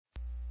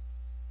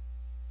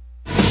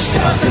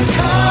Start the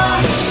car,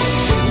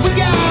 we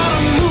gotta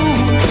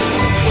move.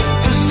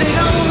 This ain't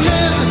no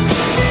living,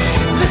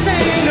 this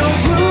ain't no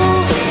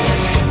groove.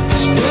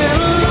 It's been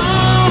a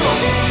long,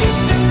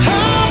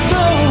 hard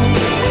road.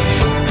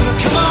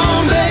 Come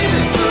on,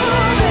 baby,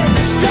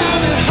 let's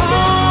drive it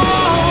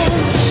home.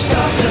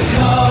 Start the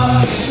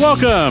car.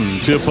 Welcome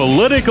to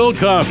Political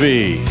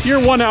Coffee,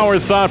 your 1 hour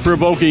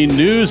thought-provoking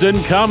news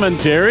and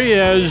commentary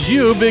as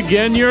you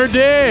begin your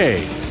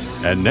day.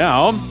 And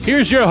now,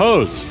 here's your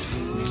host,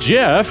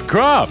 Jeff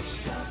Kropp.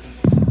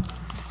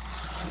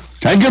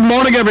 Hey, good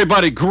morning,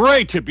 everybody.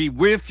 Great to be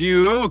with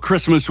you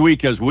Christmas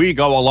week as we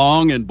go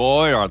along, and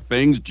boy, are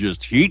things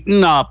just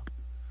heating up.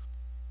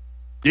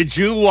 Did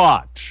you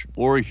watch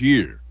or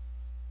hear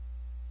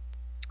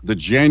the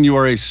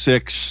January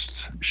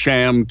 6th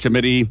sham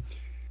committee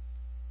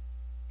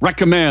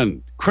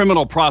recommend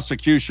criminal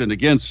prosecution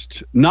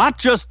against not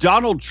just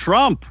Donald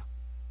Trump,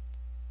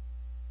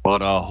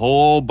 but a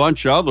whole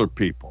bunch of other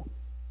people?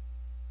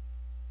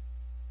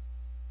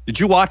 Did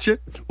you watch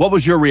it? What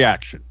was your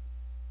reaction?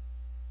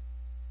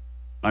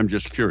 I'm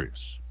just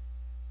curious.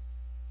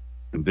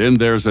 And then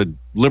there's a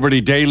Liberty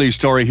Daily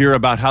story here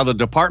about how the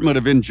Department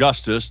of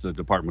Justice,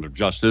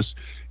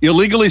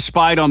 illegally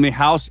spied on the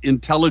House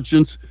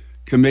Intelligence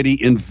Committee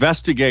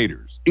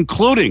investigators,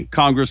 including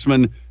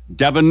Congressman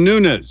Devin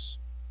Nunes,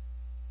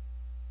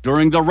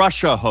 during the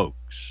Russia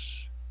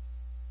hoax,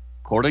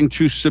 according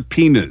to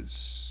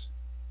subpoenas.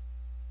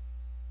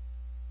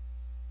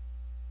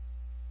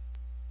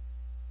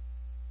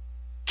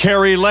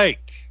 Kari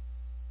Lake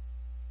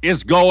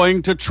is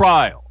going to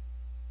trial.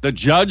 The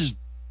judge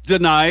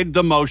denied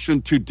the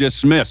motion to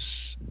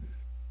dismiss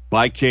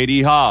by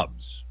Katie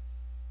Hobbs.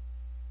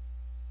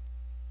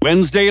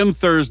 Wednesday and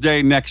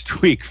Thursday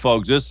next week,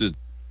 folks. This is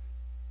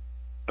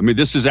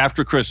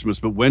after Christmas,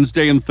 but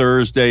Wednesday and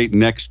Thursday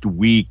next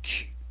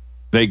week,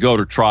 they go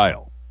to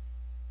trial.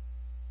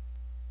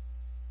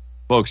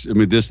 Folks,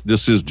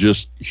 this is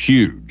just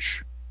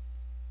huge.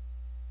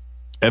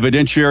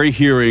 Evidentiary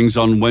hearings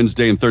on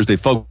Wednesday and Thursday.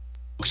 Folks,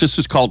 this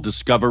is called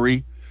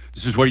discovery.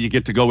 This is where you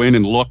get to go in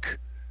and look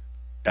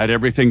at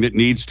everything that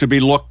needs to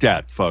be looked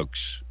at,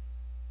 folks.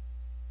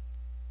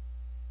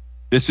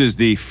 This is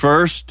the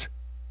first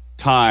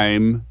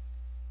time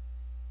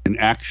an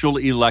actual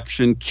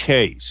election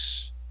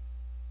case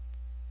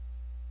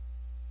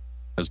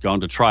has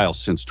gone to trial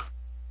since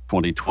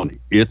 2020.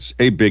 It's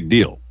a big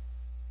deal.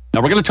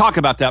 Now, we're going to talk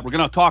about that. We're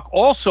going to talk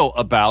also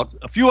about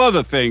a few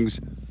other things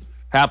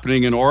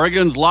happening in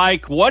Oregon,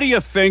 like, what do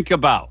you think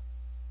about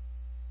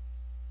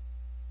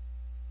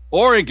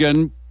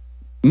Oregon,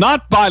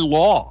 not by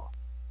law,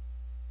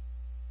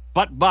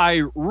 but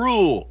by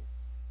rule,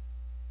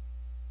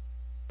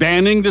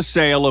 banning the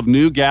sale of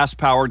new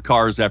gas-powered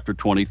cars after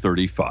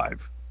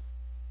 2035?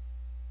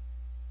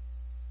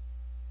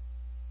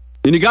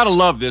 And you got to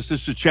love this.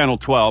 This is Channel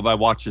 12. I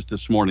watched it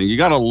this morning. You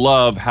got to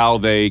love how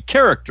they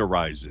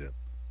characterize it.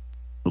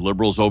 The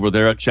liberals over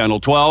there at Channel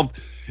 12.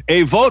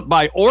 A vote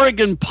by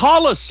Oregon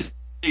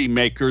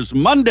policymakers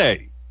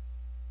Monday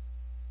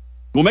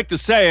will make the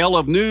sale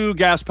of new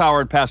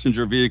gas-powered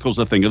passenger vehicles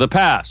a thing of the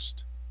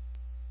past.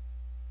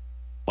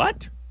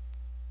 What?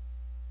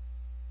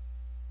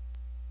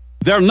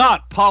 They're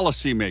not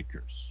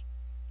policymakers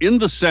in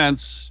the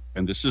sense,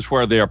 and this is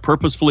where they are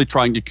purposefully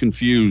trying to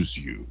confuse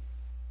you,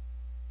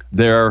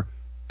 they're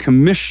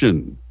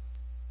commission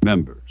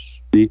members.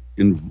 The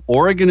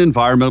Oregon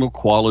Environmental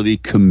Quality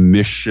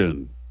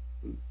Commission.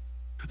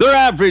 They're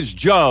average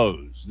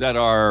Joes that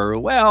are,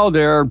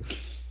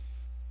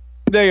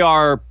 they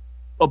are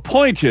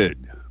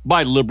appointed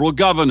by liberal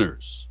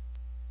governors.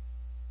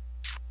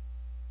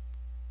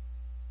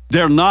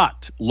 They're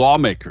not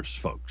lawmakers,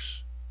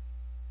 folks.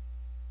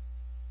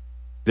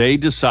 They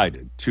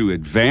decided to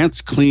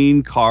advance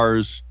Clean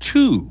Cars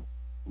 2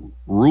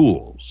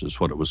 rules, is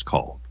what it was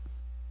called.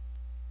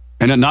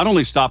 And it not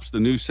only stops the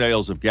new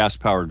sales of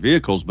gas-powered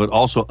vehicles, but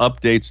also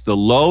updates the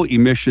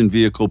low-emission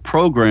vehicle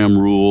program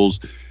rules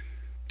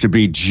to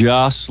be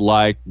just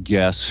like,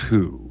 guess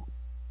who?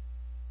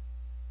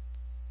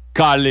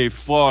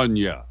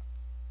 California.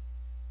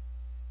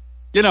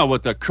 You know,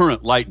 with the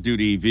current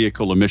light-duty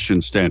vehicle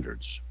emission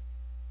standards.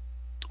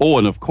 Oh,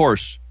 and of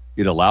course,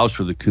 it allows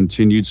for the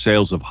continued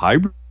sales of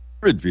hybrid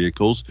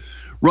vehicles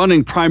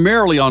running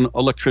primarily on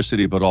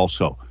electricity, but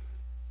also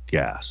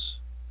gas.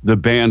 The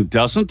ban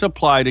doesn't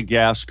apply to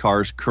gas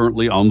cars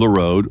currently on the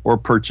road or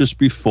purchased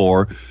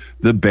before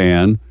the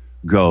ban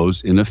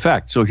goes in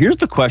effect. So here's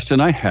the question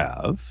I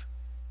have.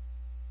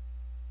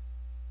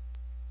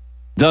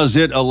 Does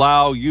it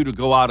allow you to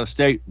go out of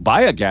state,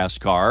 buy a gas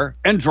car,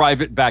 and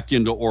drive it back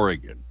into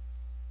Oregon?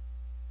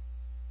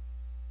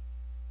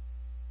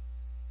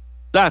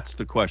 That's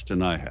the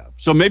question I have.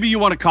 So maybe you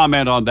want to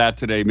comment on that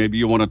today. Maybe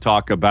you want to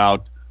talk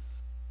about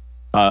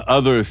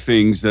other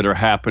things that are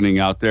happening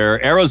out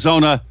there.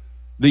 Arizona,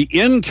 the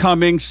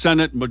incoming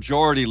Senate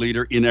Majority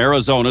Leader in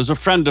Arizona is a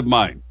friend of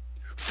mine.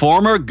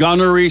 Former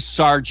gunnery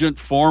sergeant,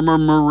 former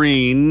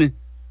Marine,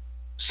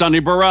 Sonny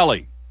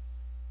Borelli.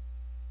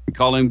 We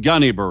call him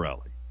Gunny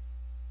Borelli.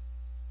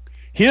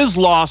 His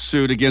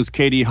lawsuit against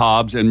Katie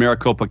Hobbs and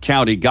Maricopa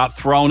County got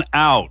thrown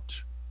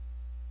out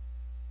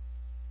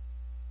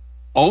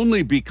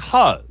only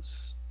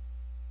because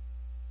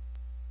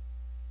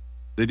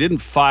they didn't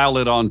file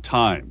it on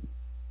time.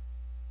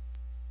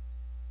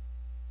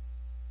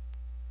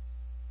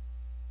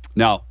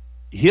 Now,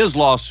 his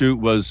lawsuit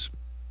was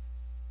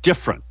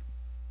different.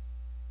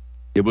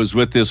 It was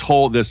with this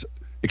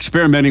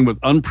experimenting with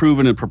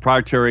unproven and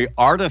proprietary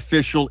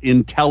artificial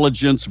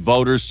intelligence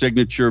voter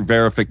signature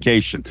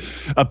verification.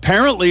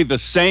 Apparently the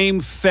same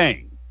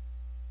thing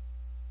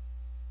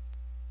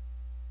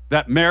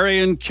that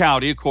Marion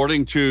County,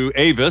 according to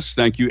Avis,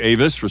 thank you,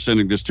 Avis, for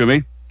sending this to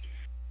me,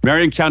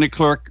 Marion County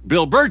Clerk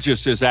Bill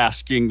Burgess is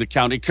asking the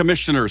county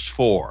commissioners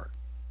for.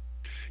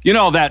 You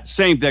know, that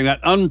same thing,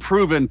 that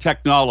unproven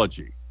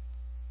technology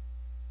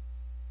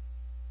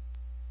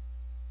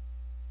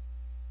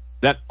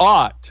that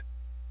ought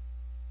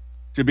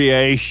to be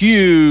a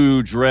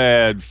huge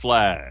red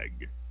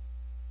flag.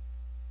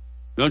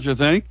 Don't you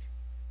think?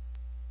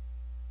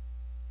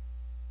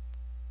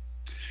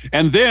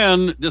 And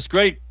then this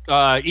great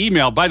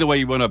email. By the way,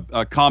 you want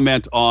to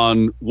comment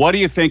on what do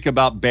you think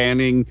about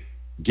banning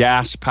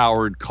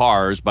gas-powered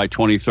cars by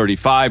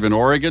 2035 in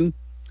Oregon?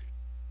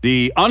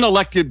 The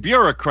unelected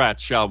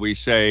bureaucrats, shall we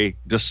say,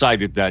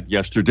 decided that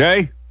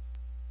yesterday.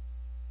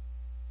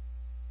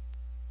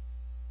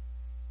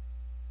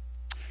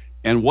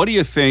 And what do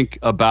you think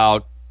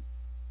about,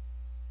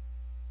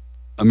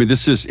 I mean,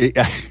 this is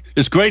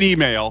this great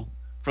email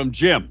from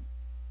Jim.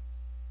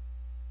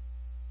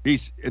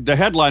 The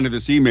headline of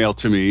this email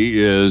to me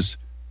is,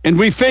 and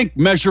we think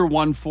Measure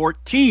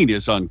 114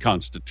 is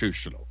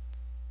unconstitutional.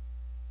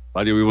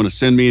 By the way, you want to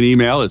send me an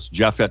email, it's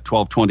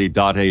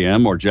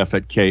jeff@1220.am or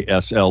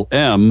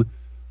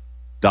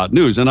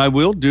jeff@kslm.news. And I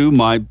will do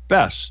my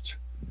best.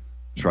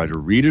 Try to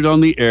read it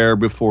on the air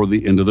before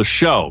the end of the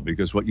show,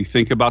 because what you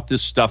think about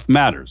this stuff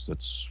matters.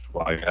 That's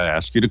why I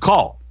ask you to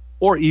call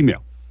or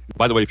email.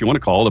 By the way, if you want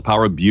to call, the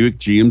Power of Buick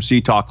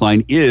GMC talk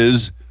line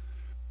is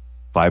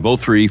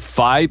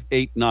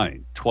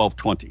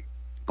 503-589-1220.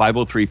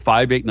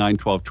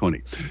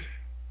 503-589-1220.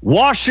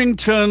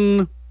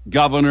 Washington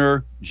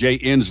Governor Jay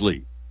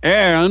Inslee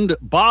and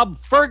Bob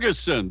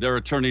Ferguson, their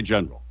Attorney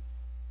General,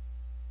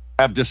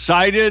 have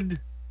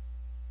decided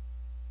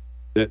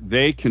that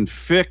they can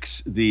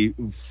fix the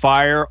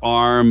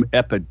firearm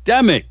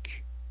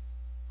epidemic,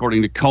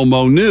 according to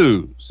Como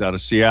News out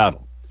of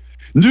Seattle.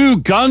 New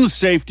gun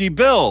safety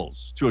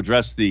bills to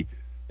address the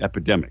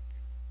epidemic.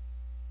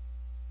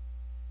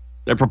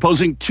 They're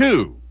proposing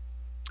 2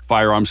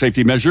 firearm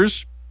safety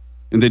measures,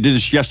 and they did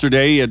this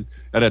yesterday at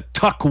a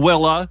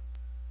Tukwila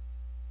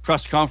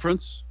press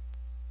conference.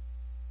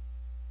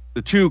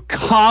 The 2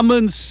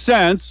 common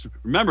sense,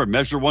 remember,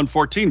 Measure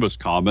 114 was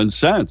common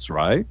sense,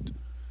 right?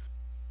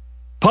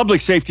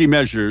 Public safety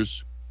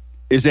measures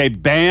is a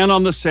ban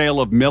on the sale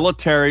of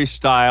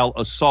military-style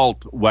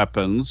assault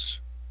weapons,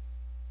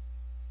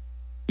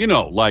 you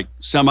know, like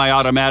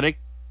semi-automatic,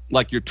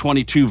 like your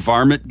 .22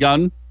 varmint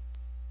gun.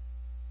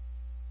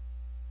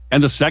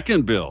 And the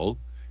second bill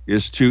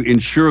is to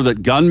ensure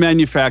that gun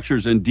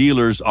manufacturers and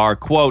dealers are,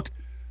 quote,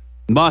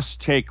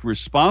 must take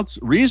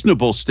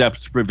reasonable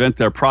steps to prevent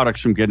their products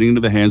from getting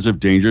into the hands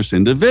of dangerous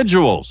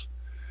individuals.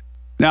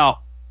 Now,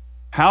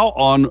 how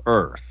on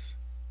earth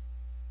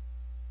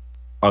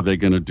are they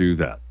going to do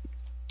that?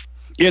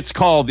 It's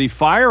called the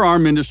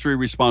Firearm Industry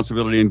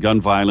Responsibility and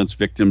Gun Violence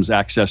Victims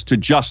Access to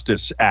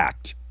Justice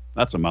Act.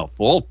 That's a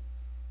mouthful.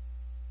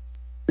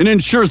 It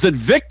ensures that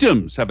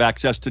victims have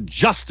access to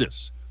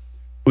justice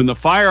when the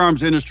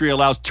firearms industry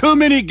allows too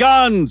many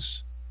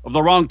guns of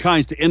the wrong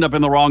kinds to end up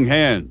in the wrong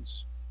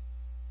hands.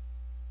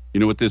 You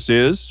know what this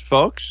is,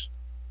 folks?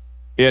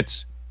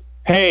 It's,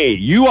 hey,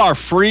 you are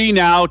free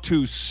now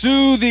to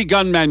sue the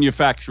gun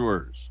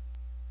manufacturers.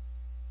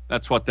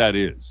 That's what that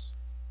is.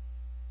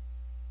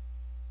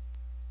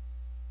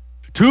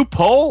 2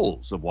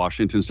 polls of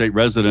Washington state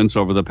residents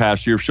over the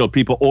past year show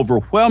people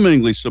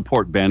overwhelmingly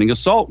support banning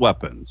assault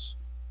weapons.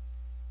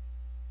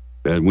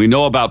 And we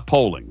know about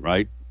polling,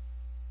 right?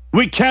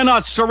 We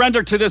cannot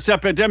surrender to this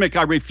epidemic.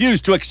 I refuse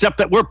to accept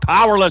that we're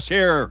powerless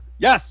here.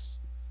 Yes.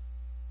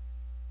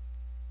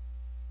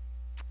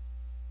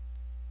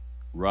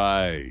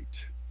 Right.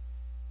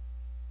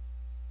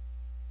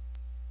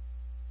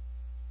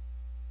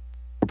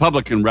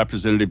 Republican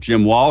Representative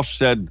Jim Walsh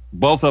said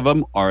both of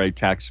them are a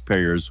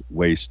taxpayer's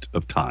waste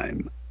of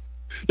time.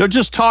 They're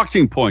just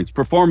talking points,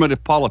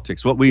 performative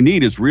politics. What we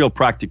need is real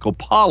practical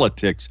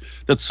politics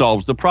that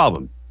solves the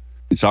problem.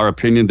 It's our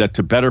opinion that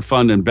to better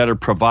fund and better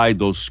provide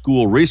those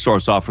school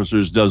resource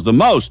officers does the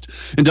most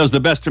and does the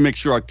best to make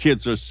sure our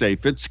kids are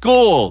safe at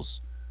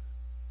schools.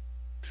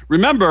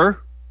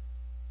 Remember,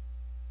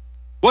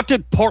 what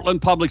did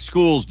Portland Public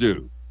Schools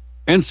do?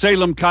 And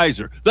Salem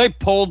Kaiser? They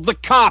pulled the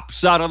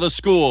cops out of the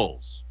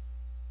schools.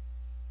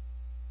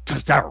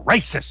 Because they're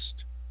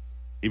racist.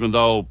 Even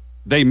though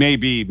they may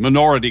be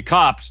minority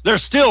cops, they're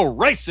still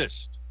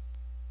racist.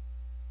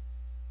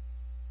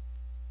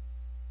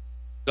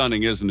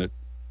 Stunning, isn't it?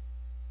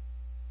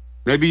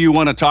 Maybe you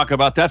want to talk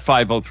about that.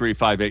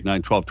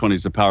 503-589-1220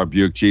 is the Power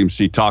Buick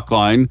GMC talk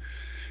line.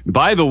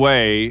 By the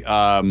way,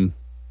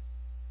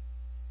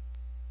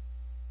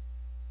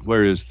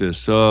 where is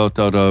this?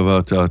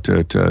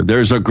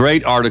 There's a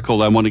great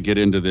article. I want to get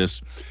into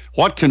this.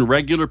 What can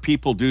regular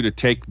people do to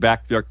take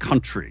back their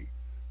country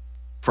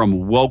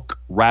from woke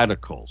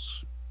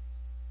radicals?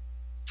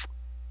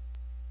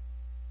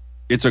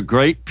 It's a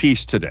great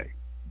piece today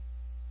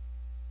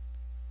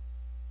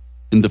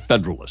in the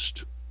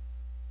Federalist.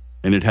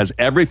 And it has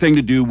everything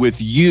to do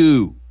with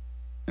you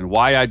and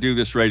why I do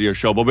this radio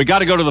show. But we got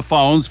to go to the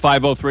phones.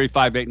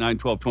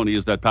 503-589-1220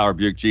 is that Power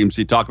Buick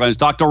GMC talk line. Let's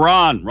talk to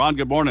Ron. Ron,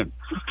 good morning.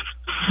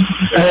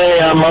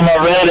 Hey, I'm on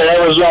my way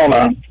to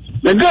Arizona.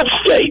 The good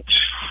state.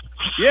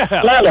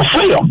 Yeah. Land of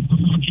freedom.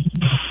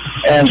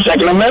 And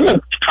Second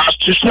Amendment,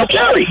 constitutional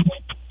carry.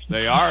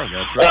 They are,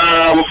 that's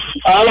right.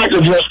 I'd like to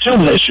address two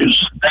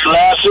issues. That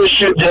last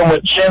issue dealing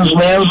with Chen's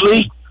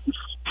Mansley.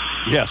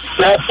 Yes.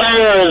 That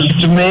there is,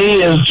 to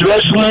me, is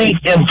directly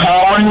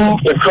empowering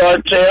the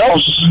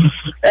cartels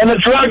and the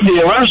drug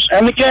dealers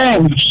and the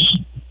gangs.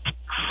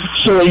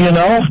 So,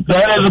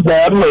 that is a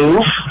bad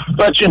move.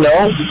 But,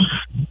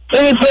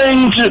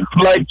 anything to,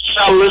 like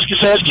Salisky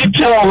says, keep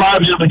telling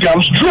lies till it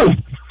becomes true.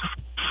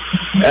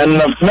 And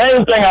the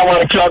main thing I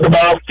want to talk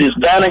about is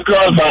banning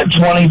cars by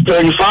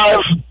 2035.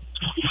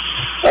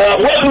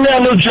 Wasn't there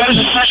a New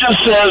Jersey decision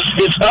says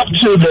it's up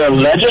to the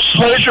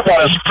legislature by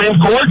the Supreme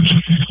Court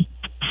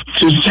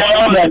to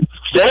tell them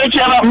that they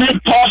cannot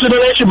make policy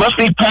legislation must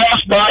be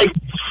passed by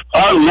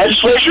our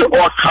legislature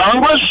or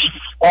Congress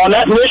on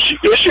that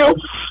issue?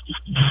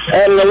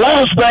 And the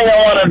last thing I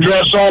want to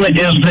address on it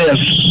is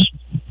this.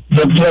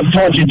 The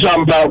point you're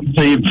talking about,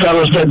 the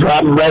fellows that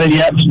haven't read it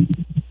yet.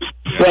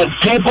 But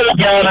people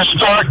got to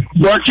start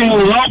working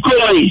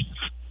locally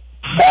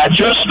at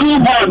your school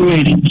board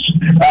meetings,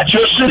 at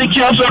your city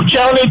council,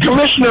 county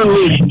commissioner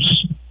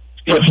meetings.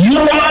 If you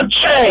want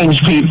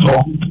change,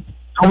 people,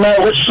 no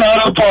matter which side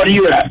of the party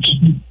you're at,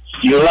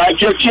 you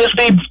like your kids to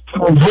be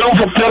groomed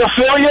for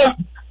pedophilia,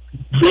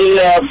 be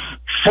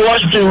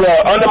forced to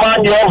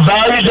undermine your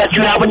values that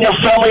you have in your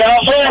family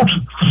household,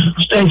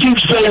 and keep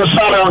staying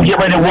aside and get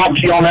ready to walk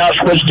to your own house,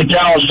 switch to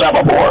cows, stop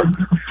aboard,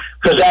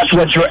 because that's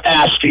what you're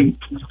asking.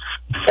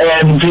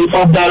 And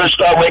people better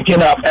start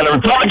waking up. And the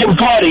Republican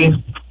Party,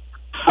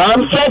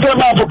 I'm thinking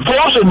about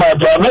proposing, my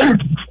brother,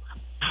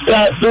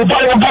 that the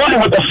Republican Party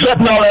with the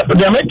fentanyl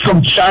epidemic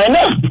from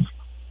China,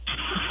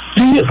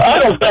 I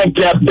don't think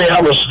that they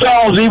have a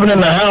stalls even in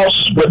the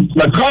House with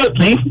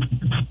McCarthy.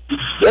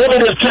 They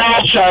would just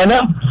tell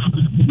China,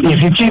 if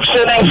you keep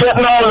sending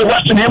fentanyl to the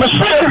Western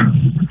Hemisphere,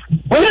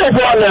 we're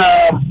going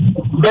to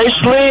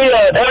basically,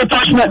 every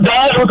person that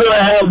dies, we're going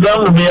to have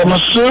them to be able to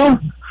sue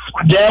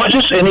for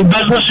damages, any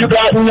business you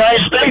got in the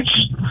United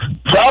States,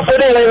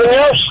 property, anything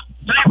else.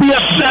 They'll be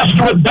assessed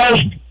with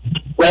those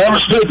whatever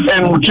state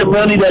and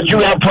community that you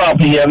have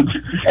property in.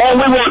 And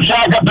we will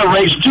jack up the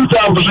rates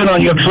 2,000%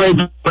 on your trade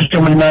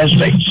from the United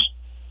States.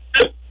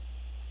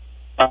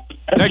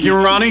 Thank you,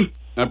 Ronnie.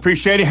 I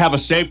appreciate it. Have a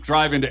safe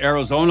drive into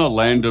Arizona,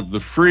 land of the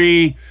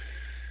free,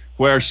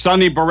 where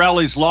Sonny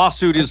Borelli's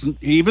lawsuit is,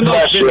 even though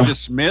it's been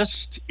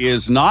dismissed,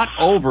 is not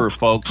over,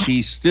 folks.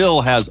 He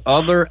still has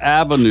other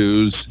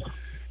avenues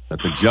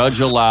that the judge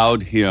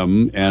allowed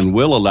him and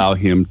will allow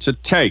him to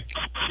take.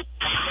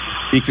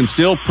 He can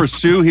still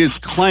pursue his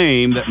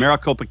claim that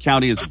Maricopa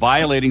County is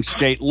violating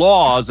state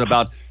laws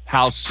about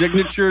how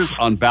signatures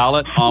on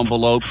ballot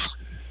envelopes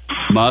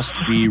must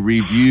be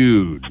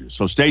reviewed.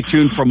 So stay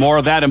tuned for more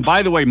of that. And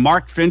by the way,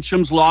 Mark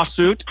Fincham's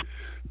lawsuit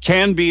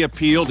can be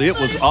appealed. It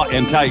was,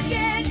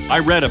 I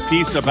read a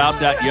piece about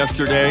that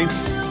yesterday.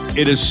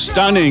 It is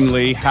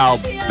stunningly how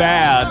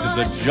bad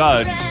the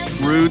judge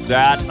screwed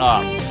that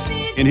up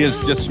in his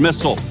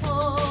dismissal.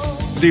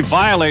 He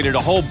violated a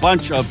whole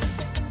bunch of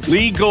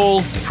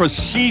legal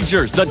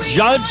procedures. The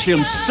judge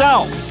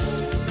himself.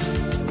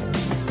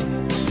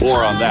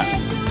 More on that.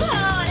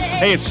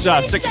 Hey, it's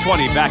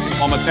 6:20 back at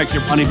home. Thank you,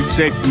 money. Be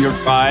safe in your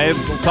drive.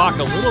 We'll talk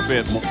a little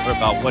bit more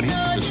about what he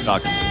just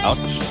talked about.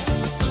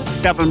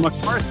 Kevin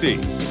McCarthy.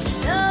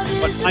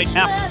 What might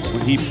happen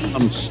when he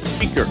becomes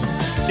speaker?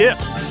 If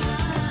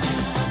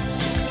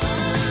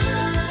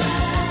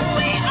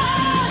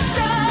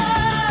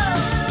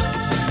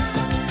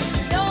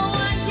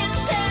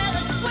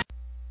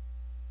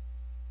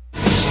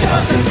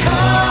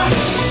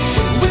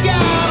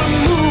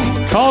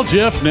Call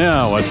Jeff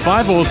now at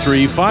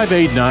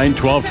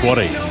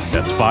 503-589-1220.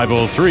 That's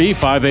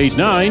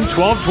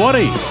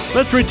 503-589-1220.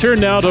 Let's return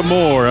now to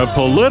more of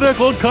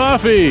Political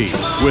Coffee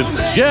with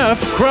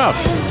Jeff Krupp.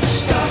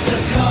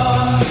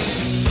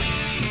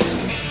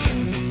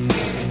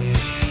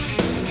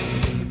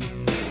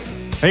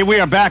 Hey, we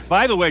are back.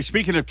 By the way,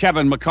 speaking of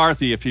Kevin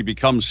McCarthy, if he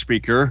becomes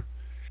speaker,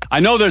 I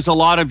know there's a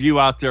lot of you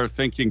out there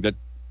thinking that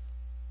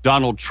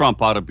Donald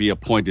Trump ought to be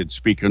appointed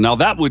speaker. Now,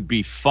 that would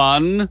be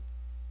fun,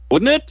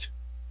 wouldn't it?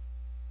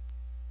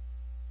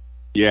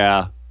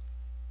 Yeah,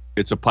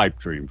 it's a pipe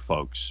dream,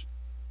 folks.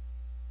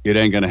 It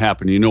ain't going to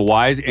happen. You know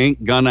why it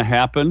ain't going to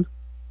happen?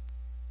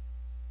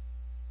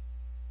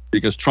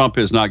 because Trump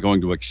is not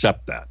going to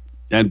accept that.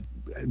 And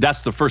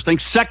that's the first thing.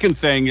 Second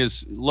thing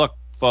is, look,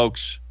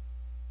 folks,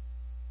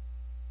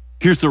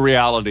 here's the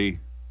reality.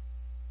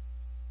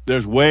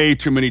 There's way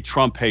too many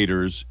Trump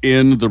haters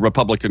in the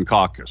Republican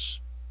caucus,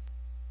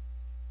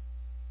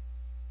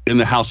 in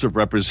the House of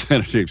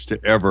Representatives, to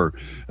ever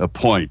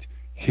appoint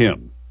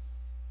him.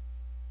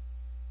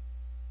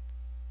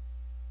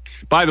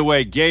 By the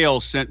way, Gail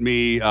sent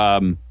me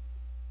a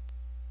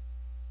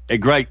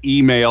great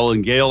email,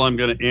 and Gail, I'm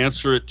going to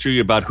answer it to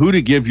you about who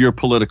to give your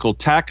political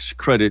tax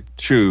credit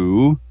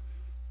to.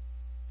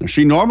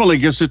 She normally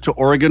gives it to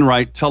Oregon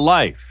Right to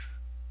Life.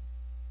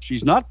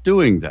 She's not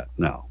doing that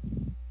now.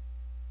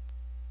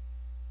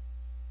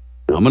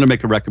 I'm going to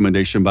make a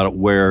recommendation about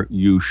where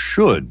you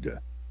should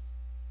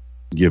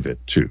give it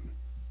to.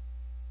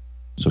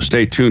 So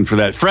stay tuned for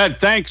that. Fred,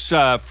 thanks.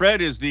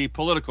 Fred is the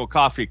political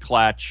coffee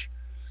clatch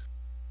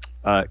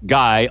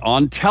guy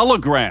on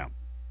Telegram.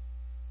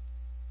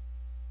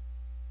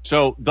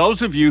 So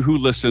those of you who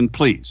listen,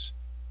 please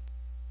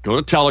go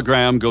to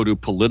Telegram, go to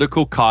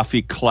Political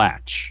Coffee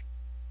Clatch.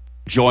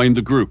 Join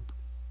the group.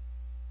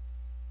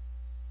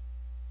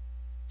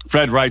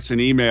 Fred writes an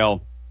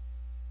email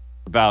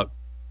about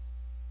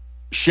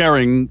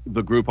sharing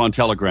the group on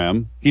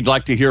Telegram. He'd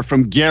like to hear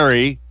from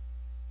Gary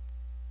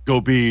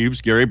Go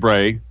Beeves, Gary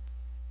Bray,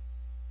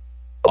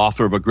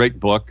 author of a great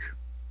book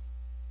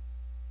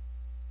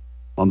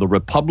on the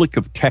Republic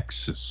of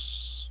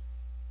Texas.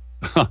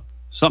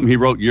 Something he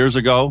wrote years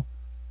ago,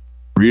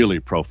 really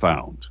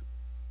profound.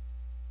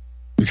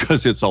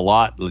 Because it's a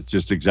lot, it's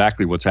just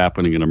exactly what's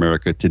happening in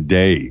America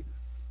today.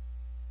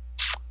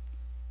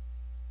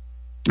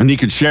 And he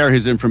could share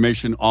his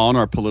information on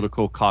our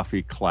Political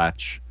Coffee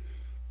Clatch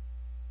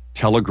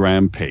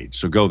Telegram page.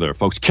 So go there,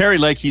 folks. Kari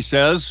Lake, he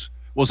says,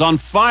 was on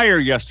fire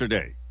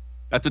yesterday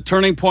at the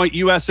Turning Point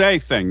USA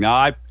thing. Now,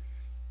 I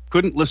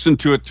couldn't listen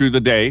to it through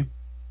the day.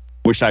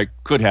 Wish I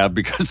could have,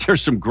 because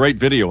there's some great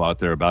video out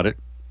there about it.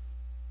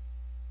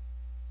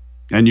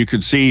 And you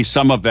could see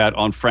some of that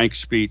on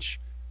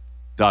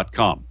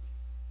frankspeech.com.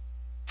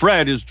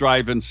 Fred is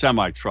driving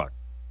semi-truck.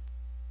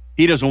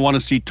 He doesn't want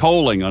to see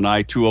tolling on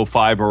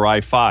I-205 or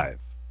I-5.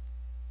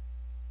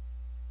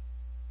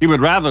 He would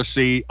rather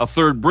see a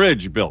third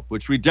bridge built,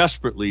 which we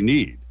desperately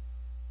need.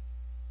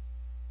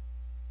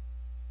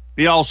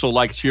 He also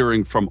likes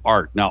hearing from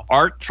Art. Now,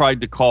 Art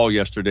tried to call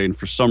yesterday, and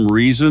for some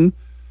reason,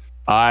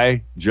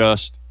 I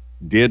just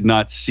did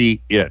not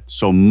see it.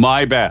 So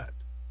my bad.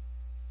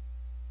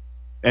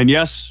 And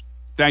yes,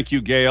 thank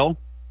you, Gail.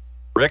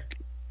 Rick,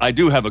 I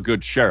do have a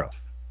good sheriff.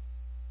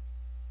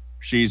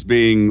 She's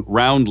being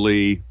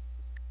roundly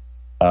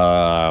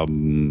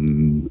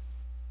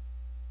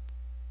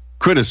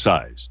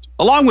criticized,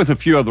 along with a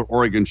few other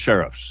Oregon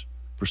sheriffs,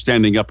 for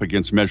standing up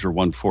against Measure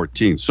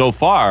 114. So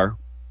far,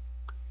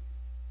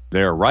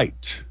 they're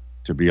right,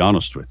 to be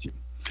honest with you.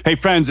 Hey,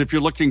 friends, if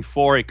you're looking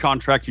for a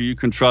contractor you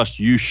can trust,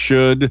 you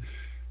should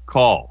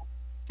call.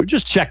 Or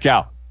just check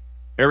out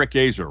Eric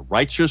Azer,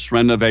 Righteous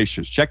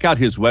Renovations. Check out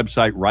his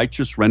website,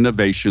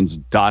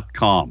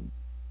 righteousrenovations.com.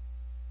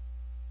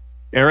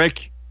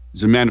 Eric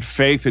is a man of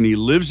faith, and he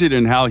lives it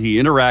in how he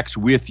interacts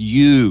with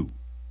you.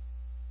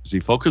 As he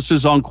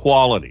focuses on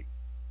quality.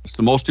 It's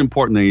the most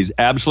important thing. He's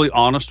absolutely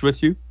honest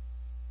with you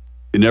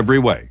in every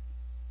way.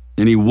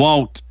 And he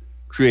won't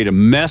create a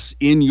mess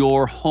in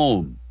your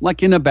home,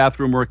 like in a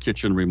bathroom or a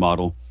kitchen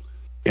remodel,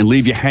 and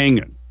leave you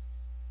hanging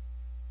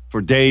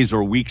for days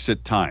or weeks at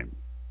a time.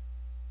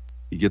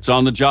 He gets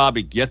on the job.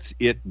 He gets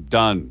it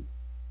done.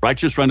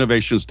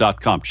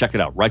 RighteousRenovations.com. Check it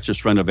out,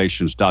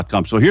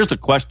 RighteousRenovations.com. So here's the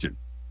question.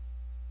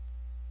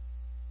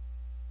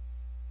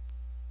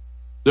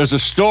 There's a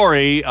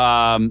story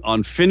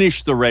on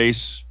Finish the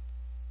Race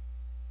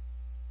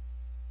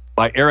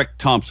by Eric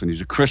Thompson.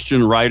 He's a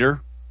Christian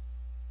writer.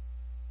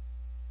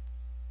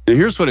 And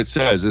here's what it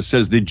says. It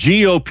says the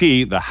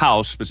GOP, the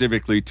House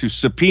specifically, to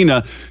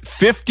subpoena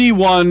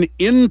 51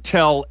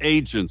 intel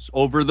agents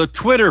over the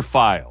Twitter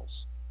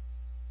files,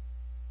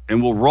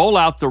 and will roll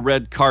out the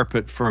red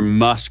carpet for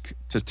Musk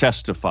to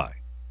testify.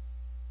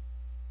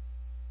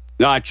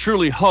 Now, I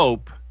truly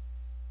hope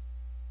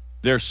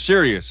they're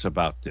serious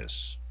about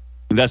this.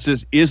 And this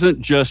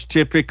isn't just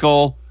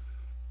typical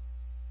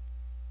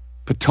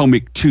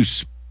Potomac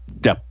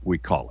two-step, we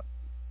call it.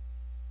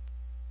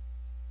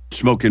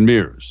 Smoke and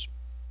mirrors.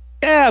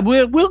 Yeah,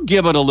 we'll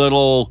give it a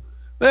little.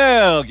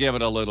 We'll give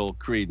it a little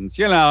credence.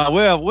 You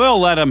know, we'll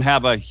let them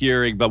have a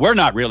hearing, but we're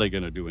not really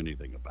going to do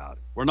anything about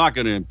it. We're not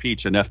going to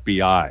impeach an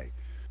FBI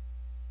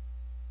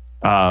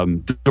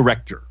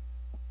director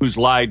who's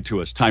lied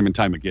to us time and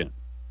time again,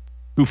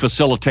 who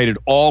facilitated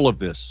all of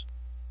this,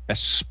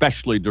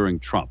 especially during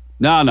Trump.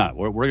 No,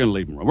 we're going to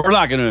leave him. We're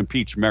not going to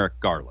impeach Merrick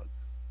Garland,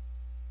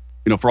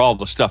 for all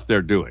the stuff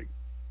they're doing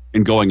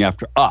and going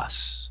after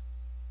us,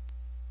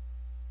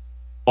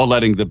 or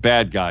letting the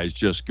bad guys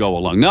just go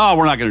along. No,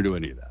 we're not going to do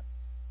any of that.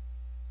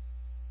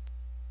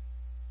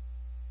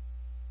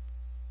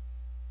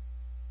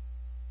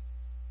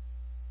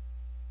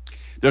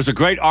 There's a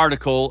great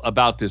article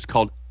about this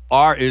called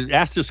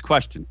ask this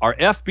question: Are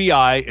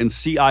FBI and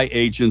CIA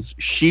agents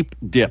sheep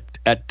dipped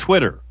at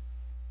Twitter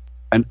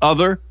and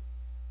other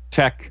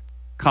tech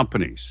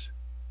companies?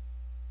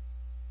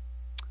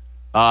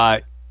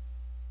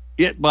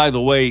 It, by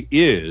the way,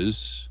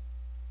 is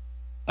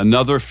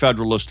another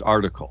Federalist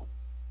article.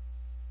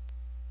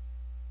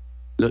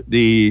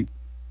 The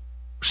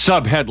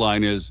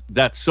sub-headline is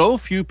that so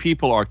few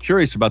people are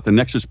curious about the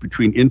nexus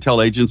between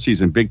intel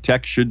agencies and big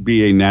tech should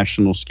be a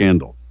national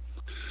scandal.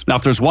 Now,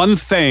 if there's one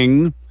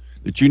thing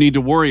that you need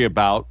to worry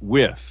about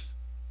with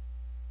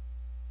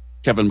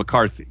Kevin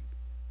McCarthy,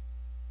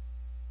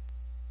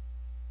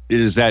 it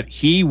is that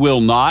he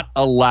will not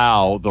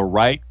allow the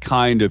right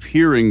kind of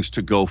hearings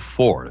to go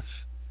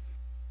forth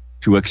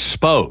to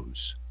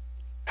expose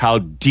how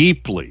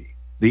deeply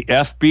the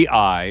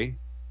FBI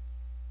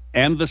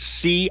and the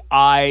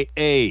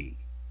CIA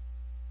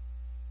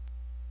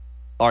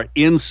are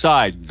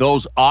inside.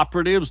 Those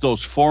operatives,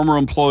 those former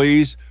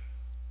employees,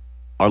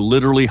 are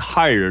literally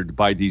hired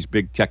by these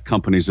big tech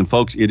companies. And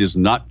folks, it is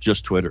not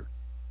just Twitter.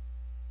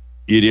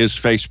 It is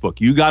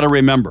Facebook. You got to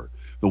remember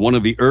that one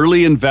of the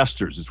early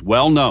investors is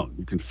well known.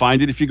 You can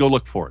find it if you go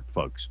look for it,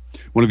 folks.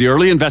 One of the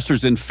early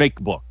investors in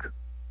Facebook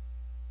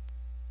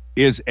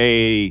is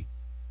a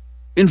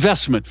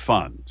investment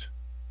fund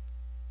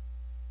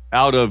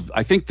out of,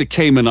 I think, the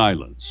Cayman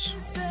Islands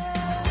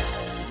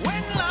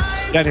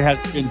that has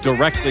been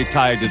directly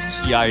tied to the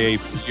CIA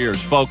for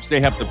years. Folks, they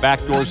have the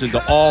back doors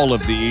into all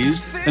of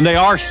these, and they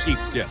are sheep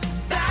dipped.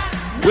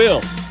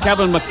 Will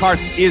Kevin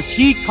McCarthy, is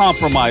he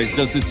compromised?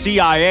 Does the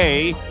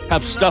CIA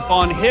have stuff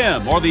on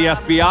him or the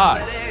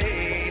FBI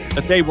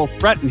that they will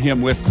threaten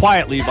him with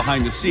quietly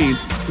behind the scenes,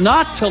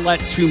 not to let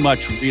too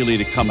much really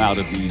to come out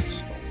of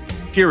these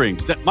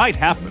hearings? That might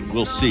happen.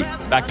 We'll see.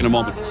 Back in a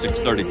moment at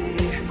 6:30.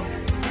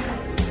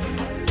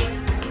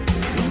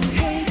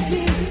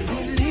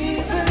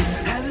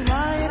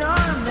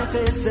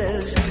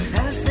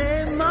 As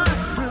they march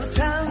through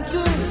town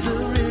to the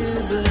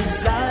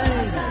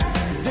riverside,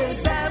 they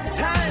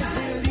baptize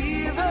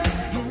believers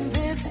in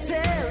this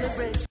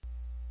celebration.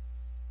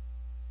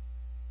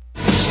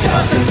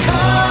 Stop the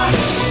car,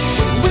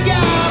 we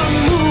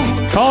gotta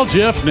move. Call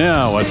Jeff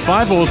now at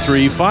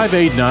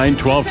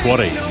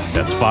 503-589-1220.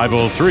 That's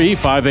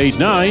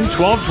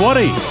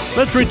 503-589-1220.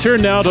 Let's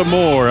return now to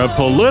more of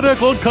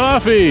Political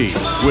Coffee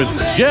with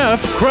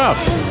Jeff Krupp.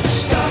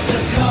 Stop the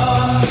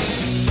car.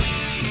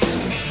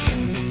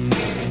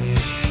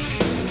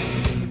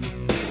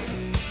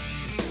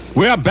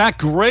 We are back.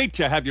 Great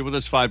to have you with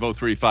us.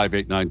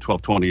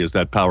 503-589-1220 is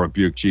that Power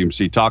Buick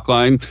GMC talk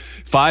line.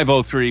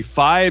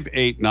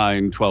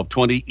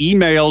 503-589-1220.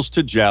 Emails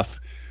to Jeff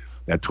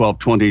at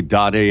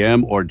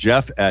 1220.am or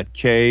Jeff at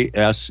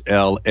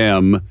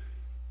kslm.news.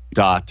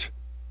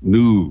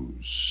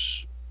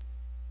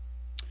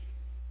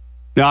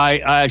 Now,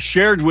 I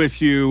shared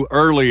with you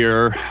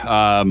earlier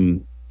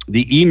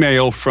the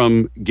email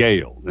from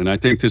Gail, and I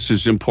think this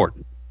is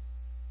important.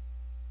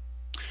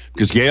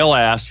 Because Gail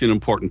asked an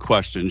important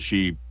question.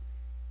 She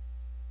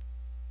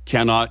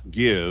cannot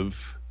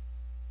give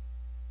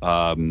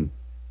to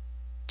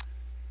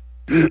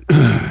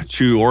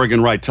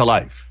Oregon Right to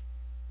Life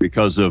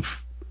because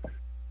of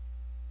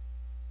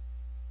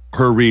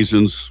her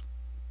reasons.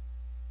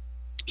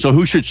 So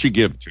who should she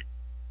give to?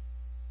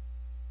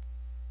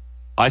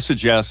 I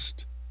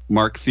suggest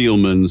Mark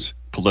Thielman's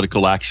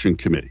Political Action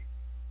Committee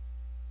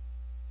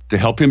to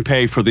help him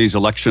pay for these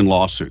election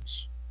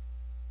lawsuits.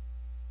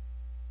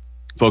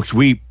 Folks,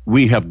 we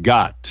have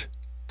got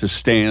to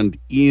stand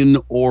in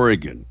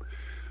Oregon,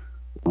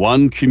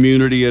 one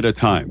community at a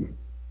time.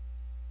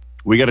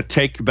 We got to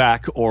take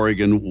back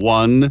Oregon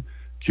one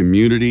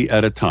community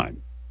at a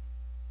time.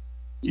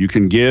 You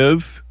can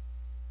give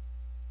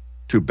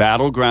to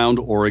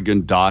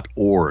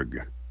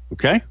battlegroundoregon.org,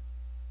 okay?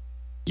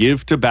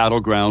 Give to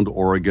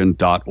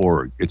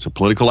battlegroundoregon.org. It's a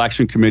political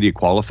action committee. It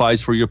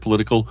qualifies for your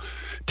political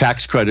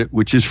tax credit,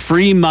 which is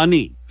free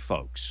money,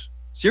 folks.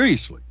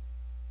 Seriously.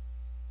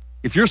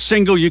 If you're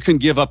single, you can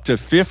give up to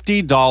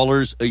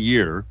 $50 a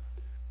year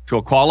to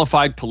a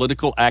qualified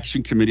political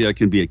action committee. That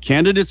can be a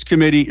candidates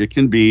committee. It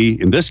can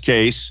be, in this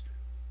case,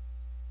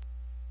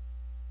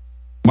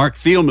 Mark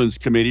Thielman's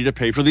committee to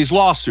pay for these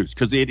lawsuits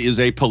because it is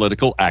a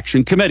political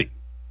action committee.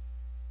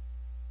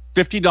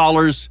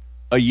 $50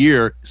 a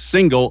year,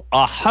 single,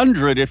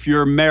 $100 if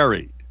you're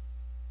married.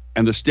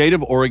 And the state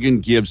of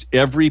Oregon gives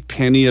every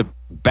penny of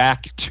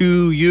back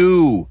to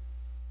you.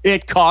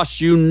 It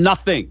costs you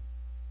nothing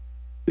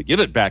to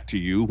give it back to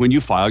you when you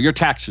file your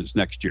taxes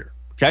next year,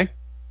 okay?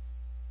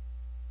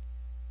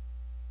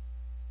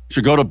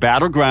 So go to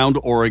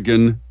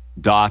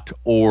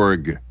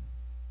battlegroundoregon.org.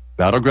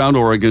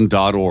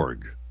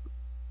 Battlegroundoregon.org.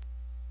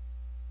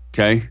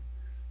 Okay?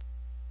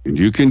 And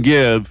you can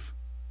give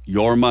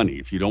your money.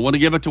 If you don't want to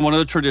give it to one of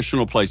the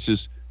traditional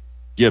places,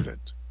 give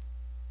it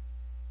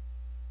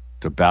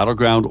to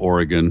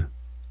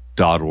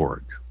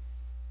battlegroundoregon.org.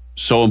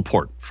 So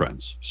important,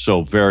 friends.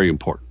 So very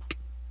important.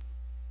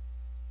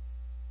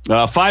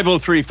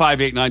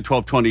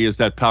 503-589-1220 is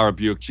that Power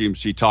Buick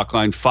GMC talk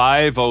line.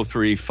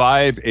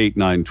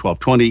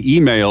 503-589-1220.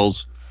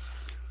 Emails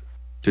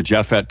to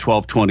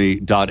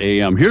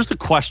jeff@1220.am. Here's the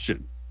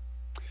question.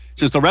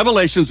 Since the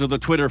revelations of the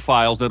Twitter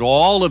files that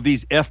all of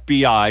these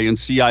FBI and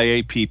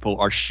CIA people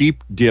are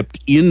sheep-dipped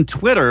in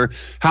Twitter,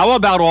 how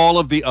about all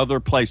of the other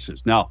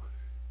places? Now,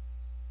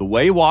 the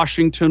way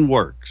Washington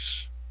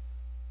works,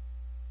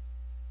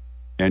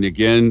 and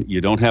again,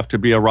 you don't have to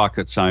be a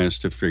rocket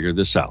scientist to figure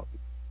this out.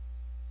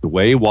 The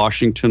way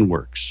Washington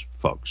works,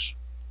 folks,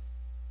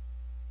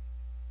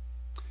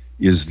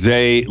 is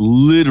they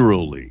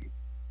literally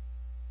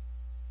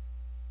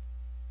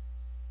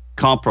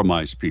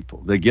compromise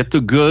people. They get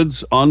the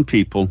goods on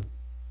people.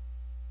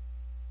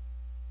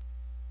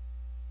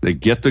 They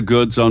get the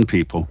goods on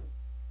people.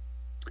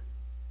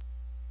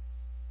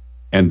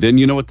 And then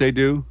you know what they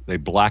do? They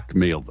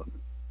blackmail them.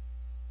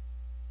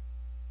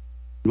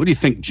 What do you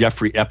think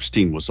Jeffrey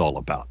Epstein was all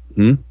about?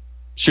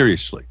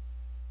 Seriously.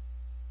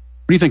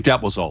 What do you think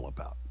that was all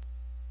about?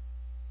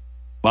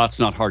 Well, it's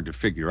not hard to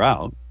figure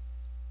out.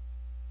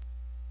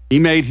 He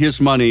made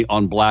his money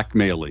on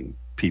blackmailing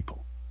people.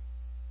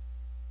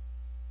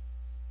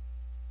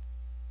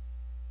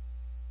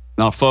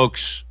 Now,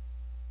 folks,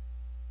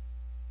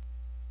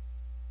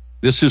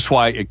 this is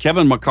why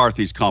Kevin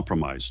McCarthy's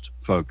compromised,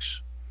 folks.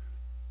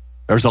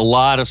 There's a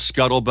lot of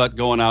scuttlebutt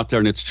going out there,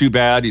 and it's too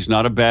bad. He's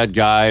not a bad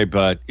guy,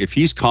 but if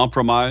he's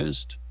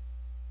compromised,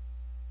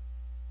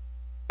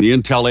 the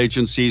intel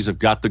agencies have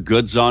got the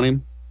goods on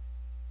him,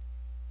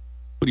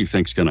 what do you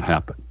think's going to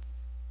happen?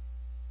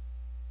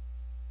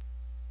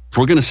 If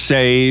we're going to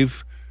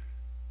save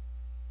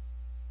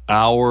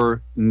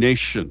our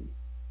nation,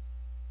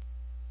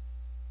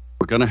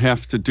 we're going to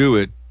have to do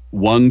it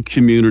one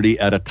community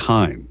at a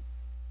time.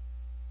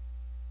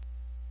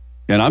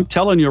 And I'm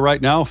telling you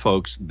right now,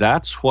 folks,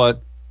 that's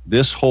what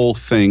this whole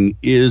thing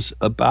is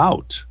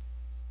about.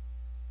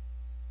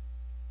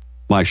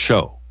 My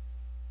show.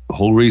 The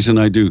whole reason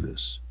I do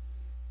this.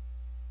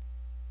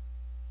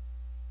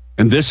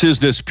 And this is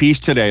this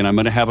piece today, and I'm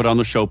going to have it on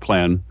the show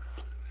plan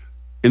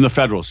in the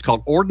Federalist. It's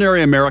called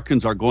Ordinary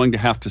Americans Are Going to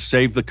Have to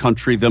Save the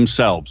Country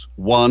Themselves,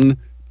 One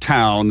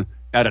Town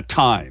at a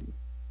Time.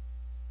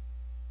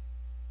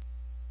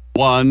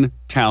 One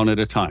town at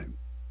a time.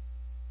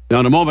 Now,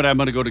 in a moment, I'm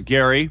going to go to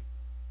Gary.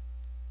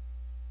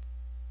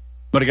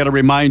 But I got to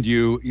remind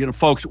you,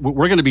 folks,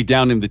 we're going to be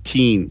down in the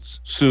teens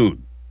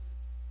soon.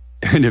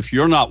 And if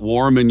you're not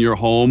warm in your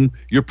home,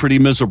 you're pretty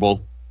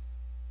miserable.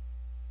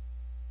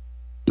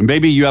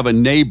 Maybe you have a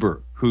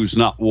neighbor who's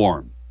not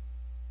warm.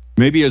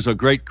 Maybe as a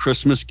great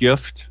Christmas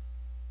gift.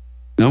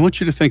 Now, I want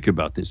you to think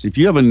about this. If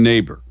you have a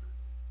neighbor,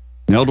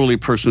 an elderly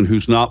person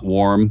who's not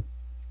warm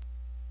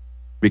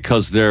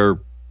because their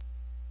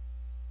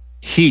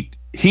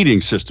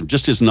heating system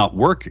just is not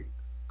working,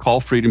 call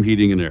Freedom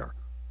Heating and Air.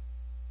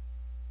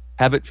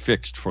 Have it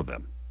fixed for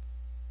them.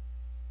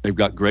 They've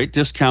got great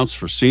discounts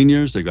for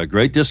seniors. They've got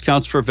great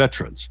discounts for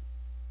veterans.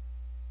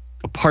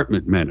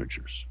 Apartment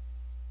managers.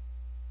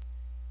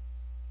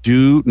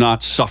 Do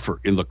not suffer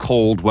in the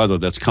cold weather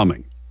that's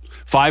coming.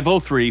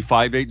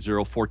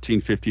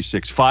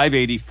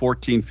 503-580-1456.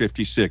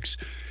 580-1456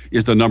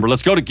 is the number.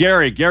 Let's go to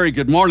Gary. Gary,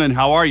 good morning.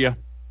 How are you?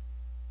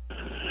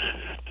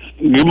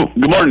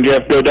 Good morning,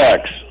 Jeff. Go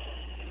Ducks.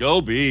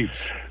 Go Beavs.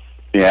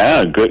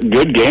 Yeah,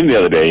 good game the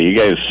other day. You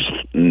guys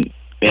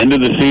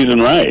ended the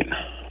season right.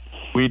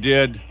 We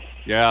did.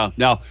 Yeah.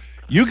 Now,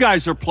 you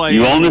guys are playing.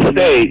 You own the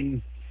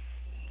state.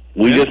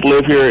 We just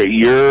live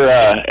here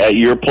at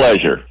your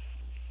pleasure.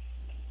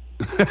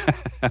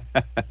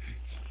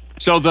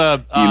 So you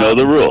know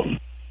the rules.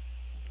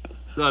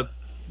 The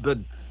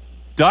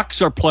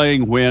Ducks are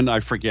playing when? I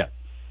forget.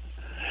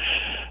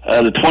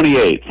 The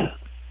 28th.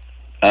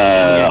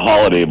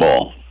 Holiday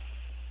Bowl.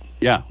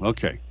 Yeah,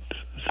 okay.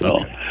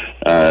 So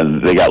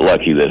they got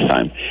lucky this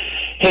time.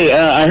 Hey,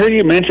 I heard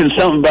you mention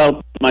something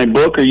about my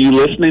book. Are you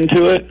listening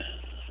to it?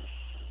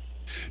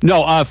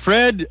 No,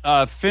 Fred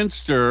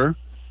Finster,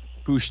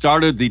 who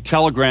started the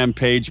Telegram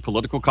page,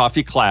 Political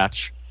Coffee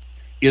Clatch,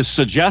 is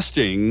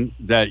suggesting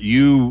that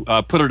you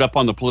put it up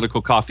on the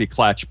Political Coffee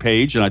Clatch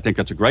page, and I think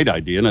that's a great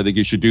idea, and I think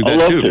you should do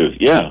that too. I'd love to,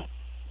 yeah.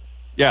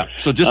 Yeah,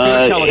 so just do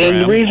a Telegram.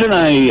 And the reason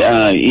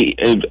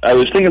I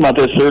was thinking about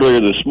this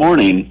earlier this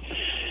morning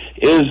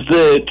is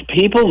that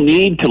people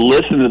need to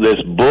listen to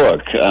this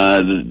book,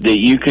 that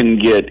you can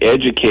get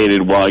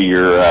educated while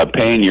you're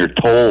paying your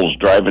tolls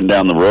driving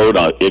down the road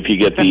if you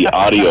get the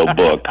audio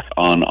book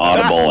on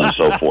Audible and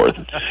so forth.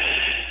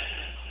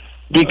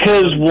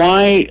 Because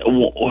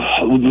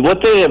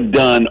what they have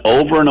done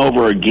over and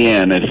over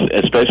again,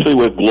 especially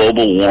with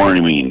global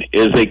warming,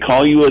 is they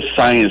call you a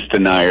science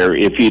denier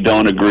if you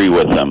don't agree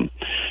with them.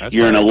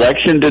 You're an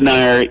election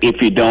denier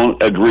if you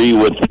don't agree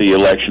with the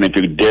election, if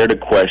you dare to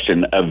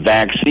question. A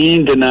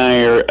vaccine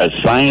denier, a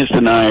science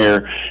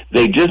denier,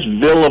 they just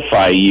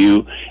vilify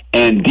you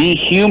and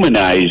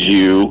dehumanize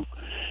you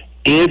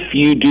if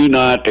you do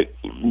not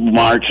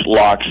march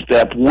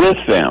lockstep with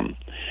them.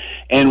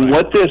 And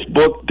what this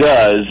book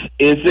does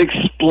is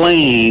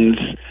explains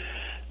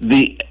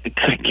the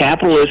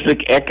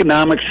capitalistic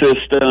economic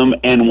system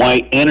and why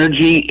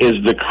energy is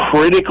the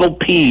critical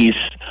piece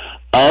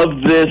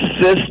of this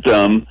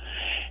system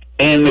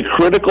and the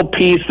critical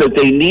piece that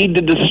they need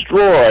to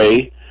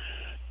destroy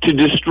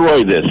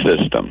this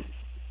system.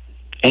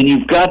 And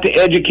you've got to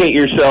educate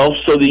yourself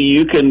so that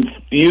you can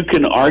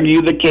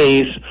argue the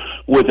case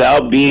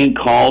without being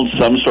called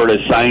some sort of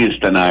science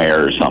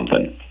denier or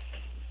something.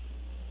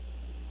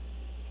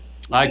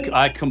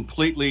 I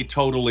completely,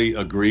 totally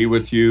agree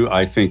with you.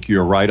 I think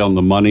you're right on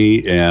the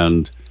money.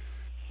 And,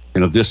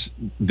 this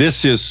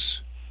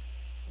is,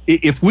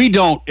 if we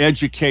don't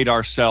educate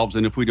ourselves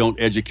and if we don't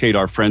educate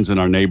our friends and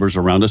our neighbors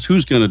around us,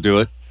 who's going to do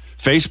it?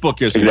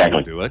 Facebook isn't going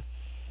to do it.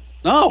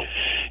 No,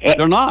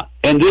 they're not.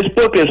 And this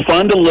book is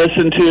fun to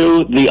listen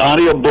to. The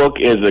audiobook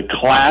is a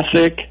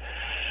classic.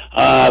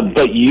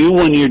 But you,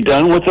 when you're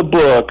done with the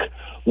book,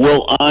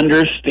 will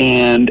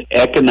understand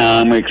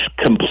economics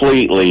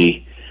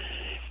completely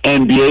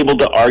and be able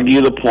to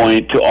argue the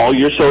point to all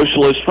your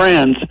socialist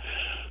friends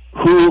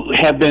who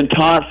have been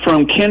taught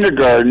from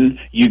kindergarten,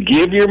 you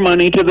give your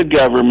money to the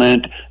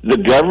government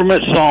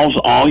solves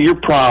all your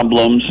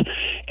problems,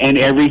 and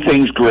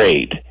everything's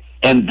great.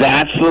 And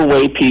that's the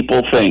way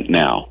people think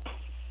now.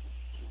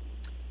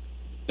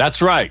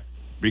 That's right,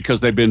 because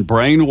they've been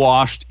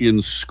brainwashed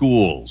in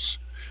schools.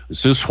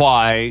 This is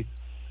why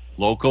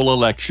local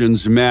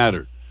elections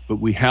matter. But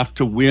we have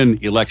to win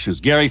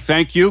elections. Gary,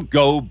 thank you.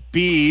 Go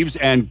Beavs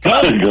and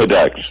go. Go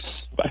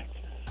Ducks. Bye.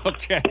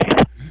 Okay.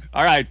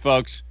 All right,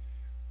 folks.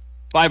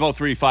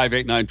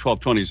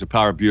 503-589-1220 is the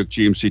Power Buick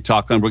GMC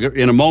talk line.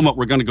 In a moment,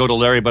 we're going to go to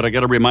Larry, but I got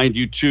to remind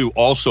you, too,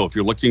 also, if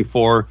you're looking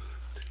for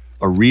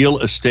a real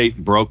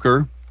estate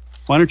broker,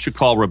 why don't you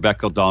call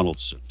Rebecca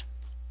Donaldson?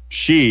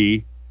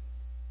 She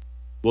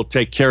will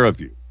take care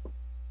of you.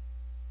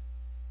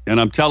 And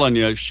I'm telling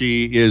you,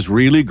 she is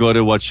really good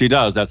at what she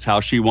does. That's how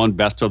she won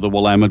Best of the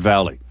Willamette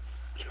Valley.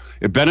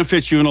 It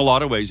benefits you in a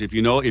lot of ways. If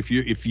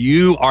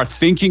you are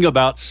thinking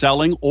about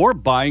selling or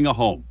buying a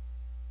home,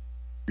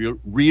 you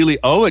really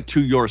owe it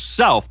to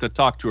yourself to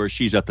talk to her.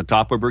 She's at the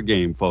top of her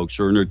game, folks.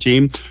 Her and her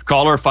team.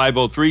 Call her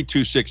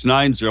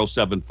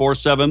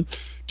 503-269-0747,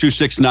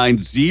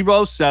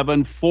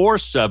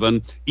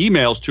 269-0747.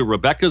 Emails to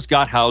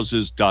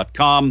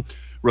rebeccasgothouses.com,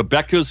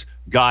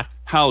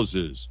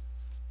 rebeccasgothouses.com.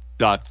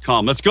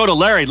 Let's go to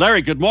Larry.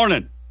 Larry, good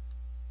morning.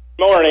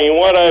 Morning.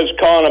 What I was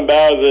calling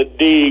about is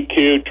the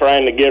DEQ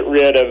trying to get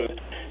rid of,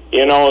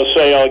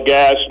 sale of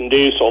gas and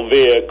diesel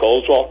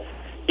vehicles. Well,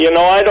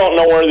 I don't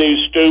know where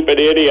these stupid,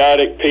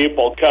 idiotic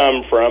people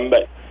come from,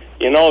 but,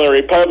 the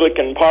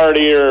Republican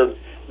Party or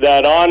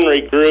that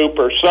Henry group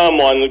or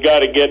someone's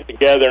got to get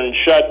together and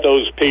shut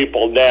those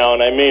people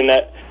down. I mean,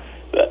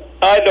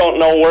 I don't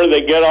know where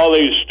they get all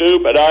these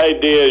stupid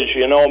ideas,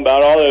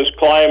 about all this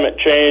climate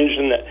change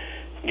and that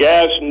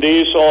gas and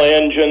diesel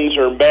engines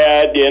are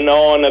bad,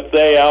 and if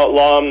they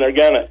outlaw them, they're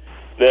going to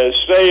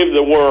save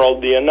the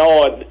world,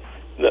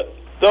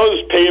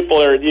 Those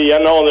people are,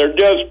 they're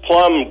just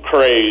plumb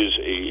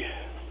crazy.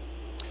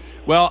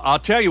 Well, I'll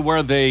tell you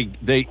where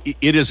it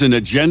is an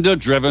agenda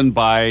driven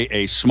by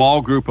a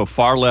small group of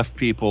far left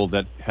people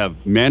that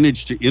have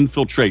managed to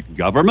infiltrate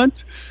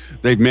government.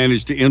 They've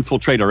managed to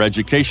infiltrate our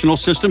educational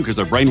system because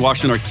they're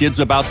brainwashing our kids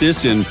about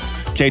this in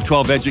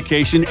K-12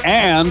 education,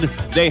 and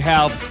they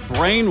have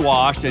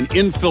brainwashed and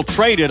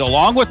infiltrated,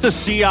 along with the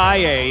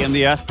CIA and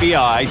the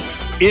FBI,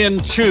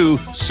 into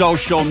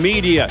social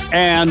media,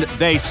 and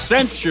they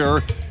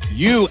censure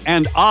you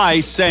and I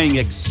saying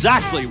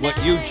exactly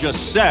what you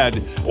just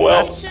said.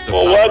 Well,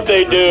 what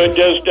they do, it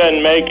just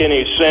doesn't make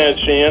any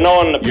sense. In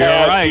the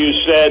past, you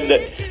said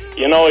that,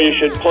 you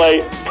should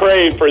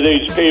pray for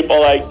these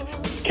people like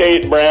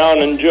Kate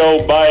Brown and Joe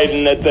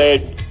Biden, that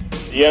they,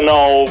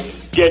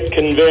 get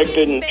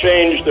convicted and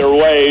change their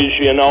ways,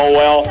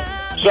 Well,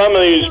 some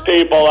of these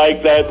people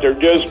like that, they're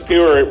just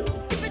pure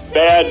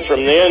bad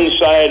from the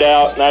inside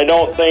out, and I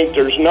don't think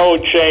there's no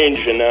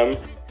change in them.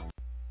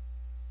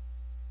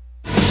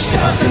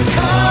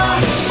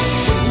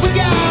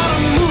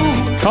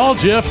 Call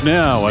Jeff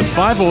now at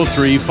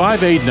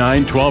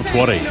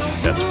 503-589-1220.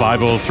 That's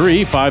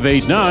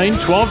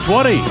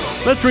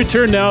 503-589-1220. Let's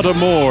return now to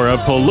more of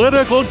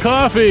Political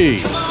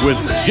Coffee with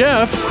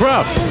Jeff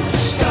Krupp.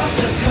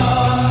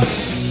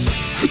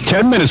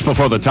 10 minutes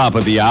before the top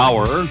of the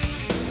hour.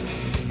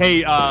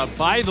 Hey,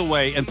 by the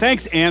way, and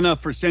thanks, Anna,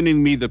 for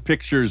sending me the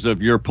pictures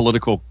of your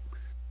political,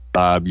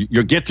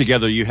 your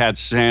get-together you had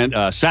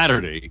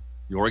Saturday,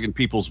 the Oregon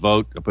People's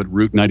Vote up at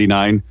Route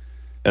 99.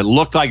 It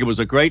looked like it was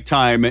a great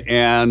time,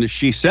 and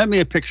she sent me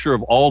a picture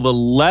of all the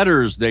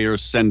letters they are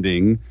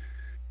sending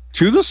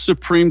to the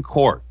Supreme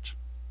Court,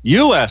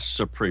 U.S.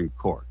 Supreme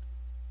Court,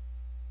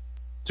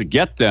 to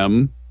get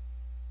them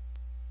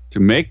to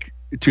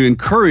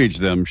encourage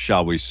them,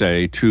 shall we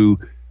say, to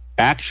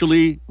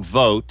actually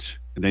vote.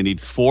 And they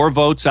need 4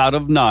 votes out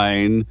of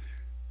 9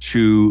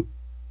 to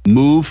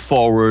move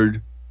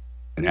forward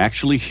and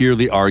actually hear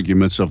the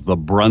arguments of the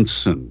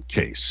Brunson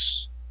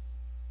case,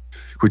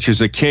 which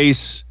is a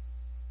case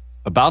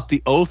about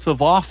the oath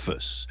of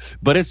office,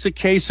 but it's a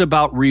case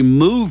about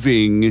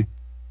removing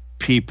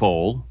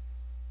people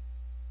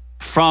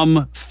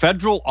from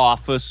federal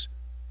office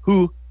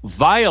who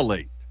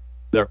violate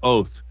their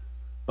oath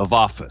of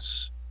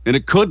office. And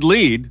it could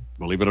lead,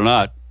 believe it or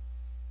not,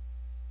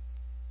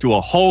 to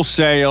a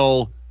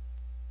wholesale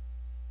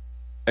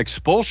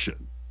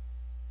expulsion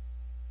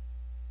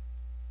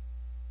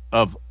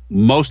of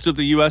most of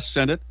the U.S.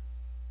 Senate,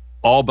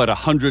 all but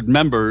 100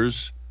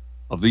 members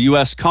of the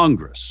U.S.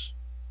 Congress,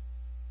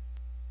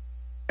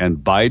 and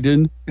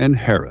Biden and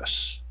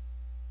Harris.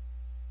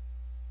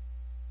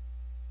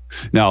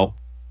 Now,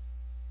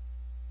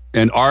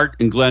 and Art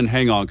and Glenn,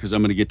 hang on, because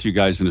I'm going to get to you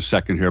guys in a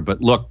second here.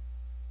 But look,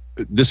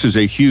 this is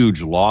a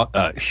huge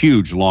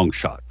long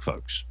shot,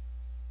 folks.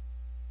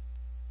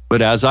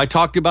 But as I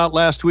talked about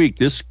last week,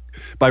 this,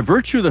 by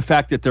virtue of the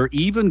fact that they're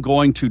even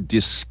going to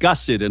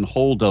discuss it and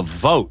hold a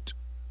vote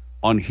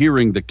on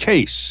hearing the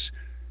case,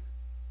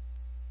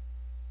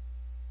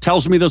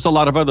 tells me there's a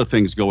lot of other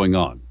things going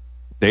on.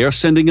 They are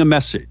sending a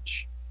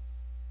message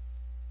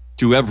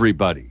to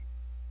everybody.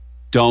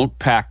 Don't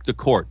pack the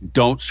court.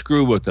 Don't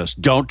screw with us.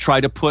 Don't try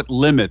to put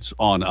limits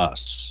on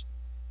us.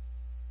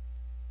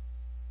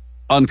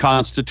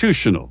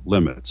 Unconstitutional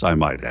limits, I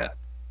might add.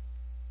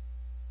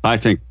 I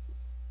think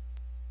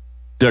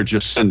they're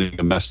just sending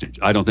a message.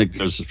 I don't think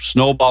there's a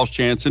snowball's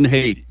chance in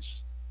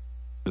Hades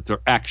that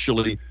they're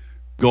actually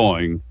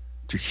going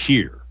to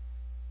hear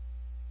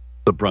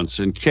the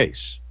Brunson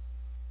case.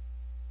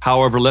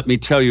 However, let me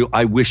tell you,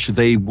 I wish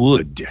they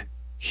would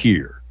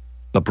hear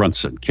the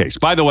Brunson case.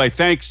 By the way,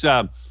 thanks,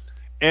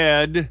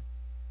 Ed.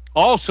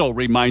 Also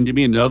reminded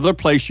me, another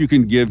place you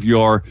can give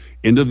your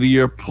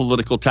end-of-the-year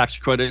political tax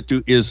credit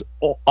to is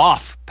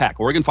off PAC,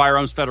 Oregon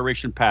Firearms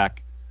Federation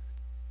PAC.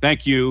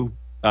 Thank you,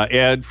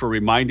 Ed, for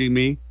reminding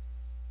me.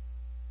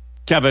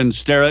 Kevin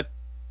Starrett,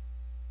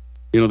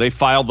 they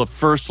filed the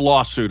first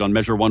lawsuit on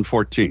Measure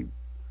 114.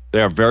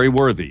 They are very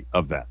worthy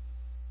of that.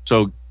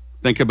 So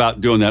think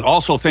about doing that.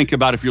 Also think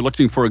about, if you're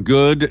looking for a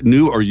good,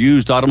 new, or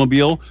used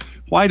automobile,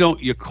 why don't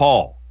you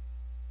call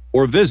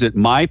or visit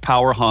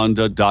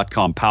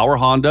mypowerhonda.com. Power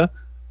Honda,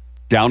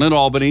 down in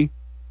Albany,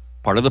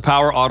 part of the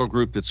Power Auto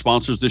Group that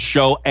sponsors this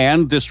show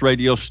and this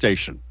radio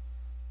station.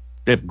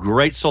 They have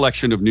great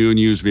selection of new and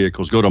used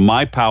vehicles. Go to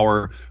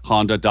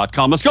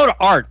mypowerhonda.com. Let's go to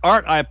Art.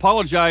 Art, I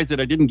apologize that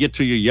I didn't get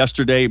to you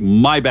yesterday.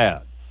 My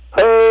bad.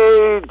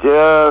 Hey,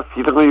 Jeff.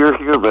 Even though you're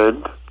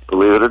human,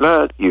 believe it or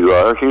not, you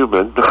are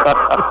human.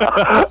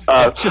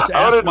 Just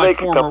ask my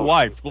former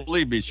wife.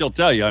 Believe me, she'll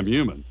tell you I'm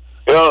human.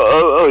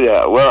 Oh,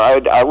 yeah. Well,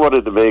 I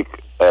wanted to make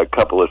a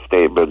couple of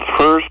statements.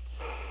 First,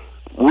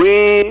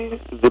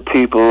 we, the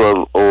people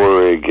of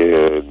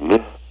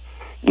Oregon,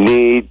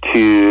 need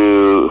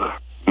to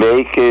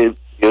make it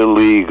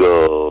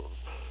illegal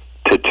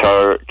to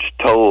charge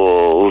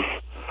tolls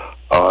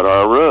on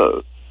our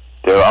roads.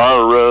 There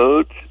are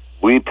roads,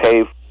 we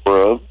pay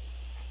for them,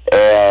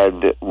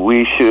 and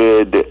we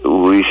should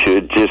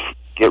just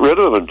get rid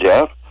of them,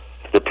 Jeff.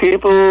 The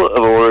people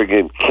of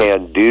Oregon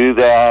can do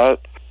that.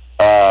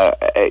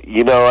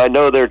 I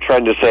know they're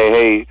trying to say,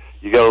 hey,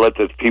 you got to let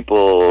the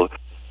people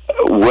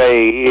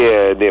weigh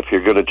in if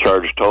you're going to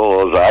charge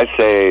tolls. I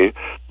say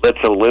let's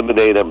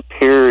eliminate them,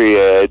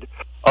 period.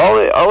 All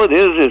it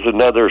is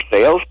another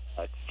sales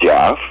tax,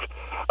 Jeff.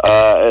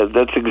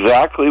 That's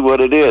exactly what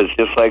it is,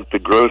 just like the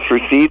gross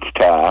receipts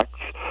tax.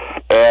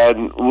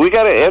 And we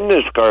got to end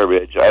this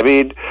garbage. I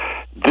mean,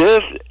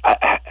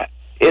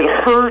 it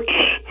hurts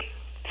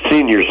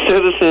senior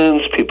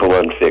citizens, people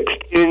on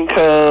fixed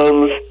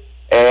incomes,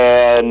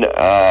 and,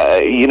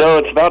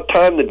 it's about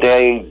time the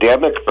dang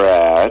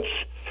Democrats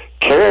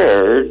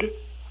cared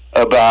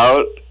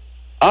about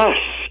us.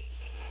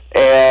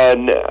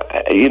 And,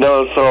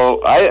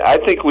 so I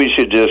think we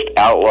should just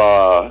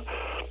outlaw,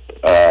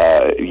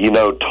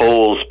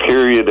 tolls,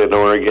 period, in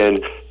Oregon.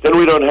 Then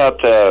we don't have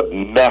to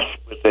mess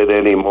with it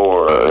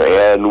anymore,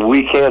 and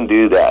we can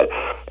do that.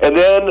 And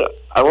then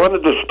I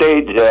wanted to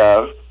state,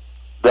 Jeff,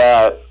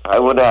 that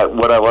what I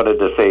wanted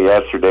to say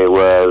yesterday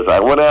was I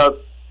went out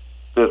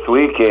this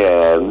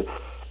weekend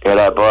and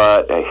I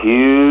bought a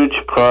huge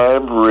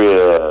prime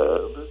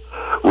rib,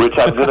 which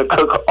I'm going to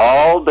cook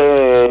all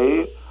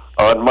day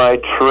on my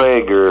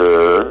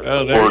Traeger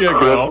for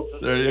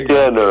Christmas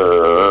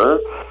dinner.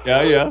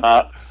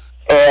 Yeah.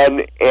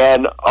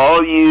 And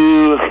all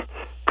you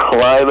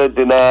climate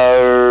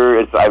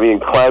deniers,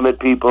 climate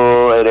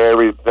people and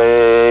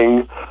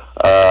everything,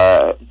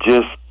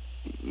 just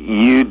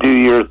you do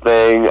your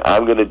thing.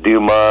 I'm going to do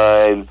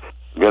mine.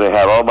 I'm going to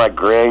have all my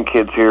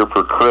grandkids here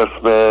for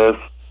Christmas,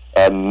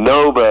 and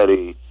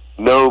nobody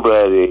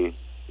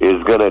is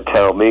going to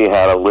tell me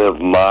how to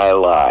live my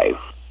life.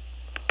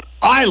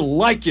 I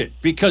like it,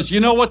 because you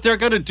know what they're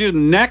going to do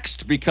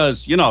next?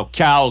 Because,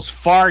 cows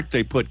fart,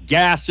 they put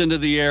gas into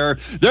the air.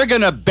 They're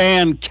going to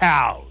ban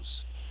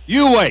cows.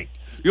 You wait.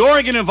 The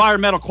Oregon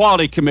Environmental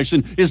Quality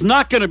Commission is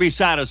not going to be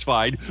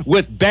satisfied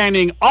with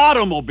banning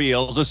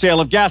automobiles, the sale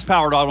of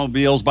gas-powered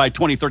automobiles by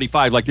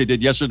 2035 like they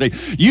did yesterday.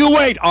 You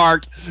wait,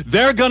 Art.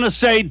 They're going to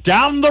say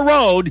down the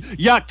road,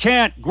 you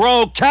can't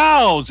grow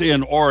cows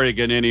in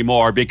Oregon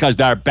anymore because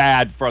they're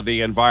bad for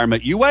the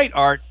environment. You wait,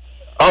 Art.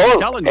 Oh,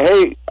 telling you.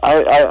 hey,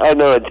 I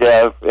know it,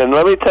 Jeff. And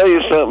let me tell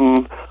you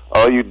something,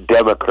 all you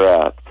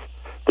Democrats.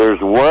 There's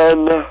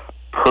one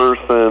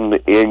person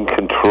in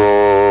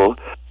control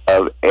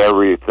of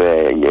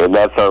everything, and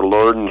that's our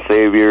Lord and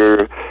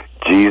Savior,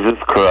 Jesus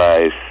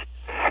Christ.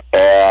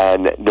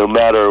 And no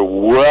matter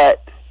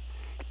what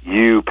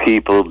you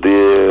people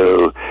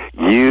do,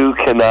 you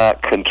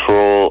cannot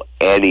control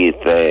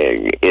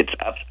anything. It's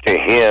up to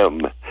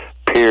him,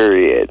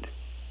 period.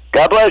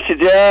 God bless you,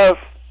 Jeff.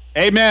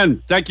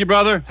 Amen. Thank you,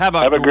 brother. Have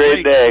a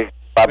great day.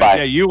 Bye-bye.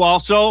 Yeah, you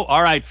also.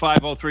 All right,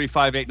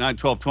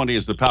 503-589-1220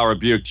 is the Power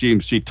Buick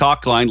GMC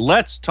talk line.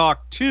 Let's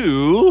talk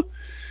to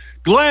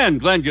Glenn.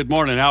 Glenn, good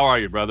morning. How are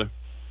you, brother?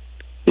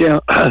 Yeah,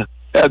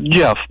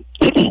 Jeff,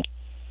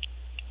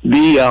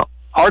 the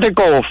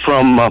article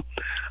from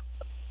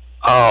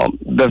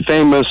the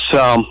famous,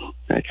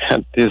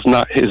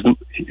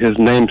 his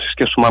name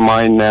skips my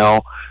mind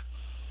now,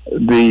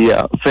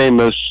 the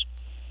famous,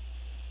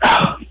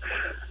 I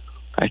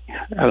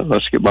don't know,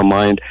 skip my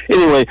mind.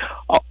 Anyway,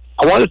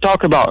 I want to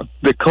talk about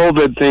the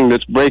COVID thing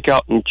that's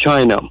breakout in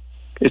China.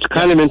 It's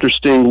kind of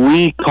interesting.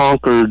 We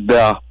conquered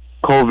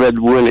COVID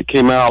when it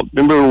came out.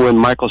 Remember when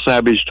Michael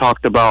Savage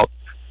talked about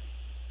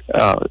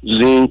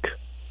zinc,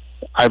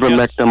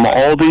 ivermectin,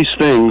 all these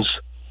things?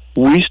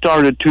 We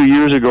started 2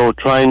 years ago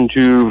trying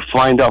to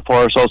find out for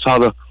ourselves how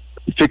to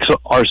fix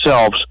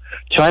ourselves.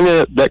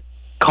 China, that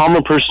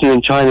common person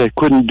in China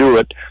couldn't do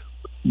it,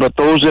 but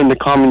those in the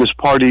Communist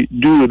Party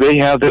do. They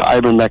have the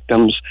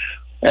ivermectins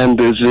and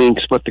the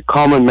zincs, but the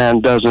common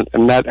man doesn't.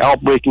 And that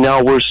outbreak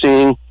now we're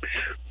seeing,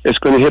 it's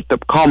going to hit the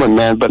common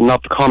man, but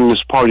not the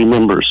Communist Party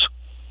members.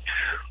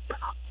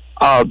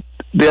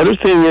 The other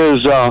thing is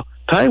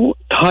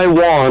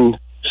Taiwan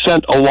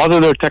sent a lot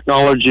of their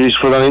technologies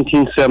for the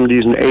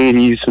 1970s and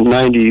 80s and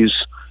 90s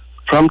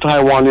from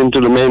Taiwan into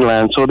the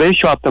mainland. So they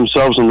shot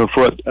themselves in the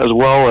foot, as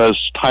well as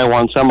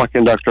Taiwan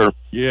Semiconductor.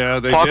 Yeah,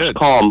 they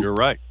Foxconn, did. You're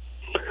right.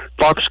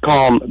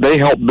 Foxconn, they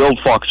helped build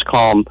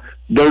Foxconn.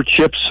 Their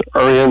chips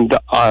are in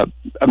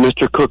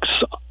Mr. Cook's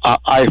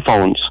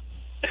iPhones.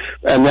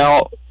 And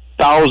now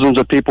thousands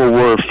of people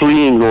were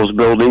fleeing those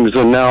buildings,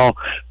 and now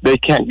they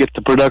can't get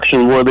the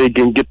production where they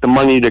can get the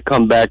money to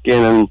come back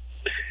in. And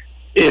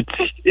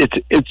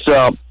it's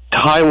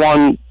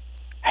Taiwan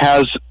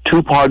has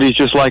two parties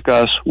just like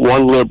us,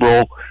 one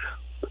liberal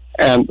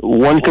and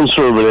one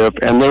conservative,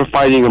 and they're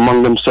fighting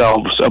among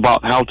themselves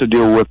about how to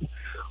deal with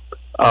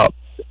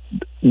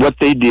what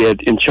they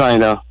did in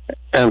China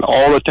and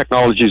all the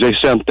technologies they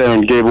sent there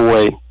and gave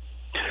away.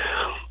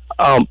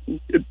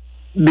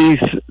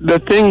 The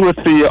thing with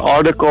the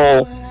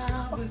article,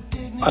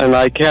 and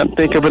I can't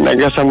think of it, and I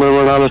guess I'm going to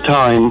run out of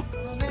time.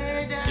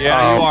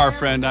 Yeah, you are,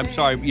 friend. I'm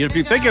sorry. If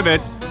you think of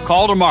it,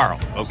 call tomorrow,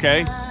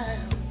 okay?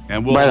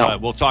 And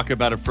we'll talk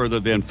about it further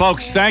then.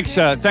 Folks, thanks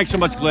so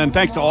much, Glenn.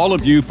 Thanks to all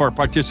of you for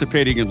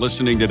participating and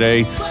listening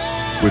today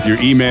with your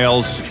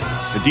emails.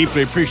 I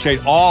deeply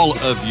appreciate all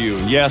of you.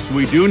 And yes,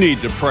 we do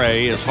need to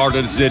pray, as hard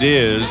as it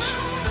is.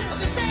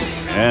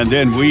 And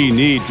then we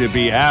need to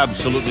be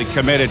absolutely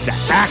committed to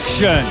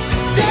action.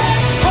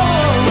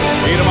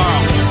 See you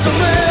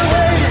tomorrow.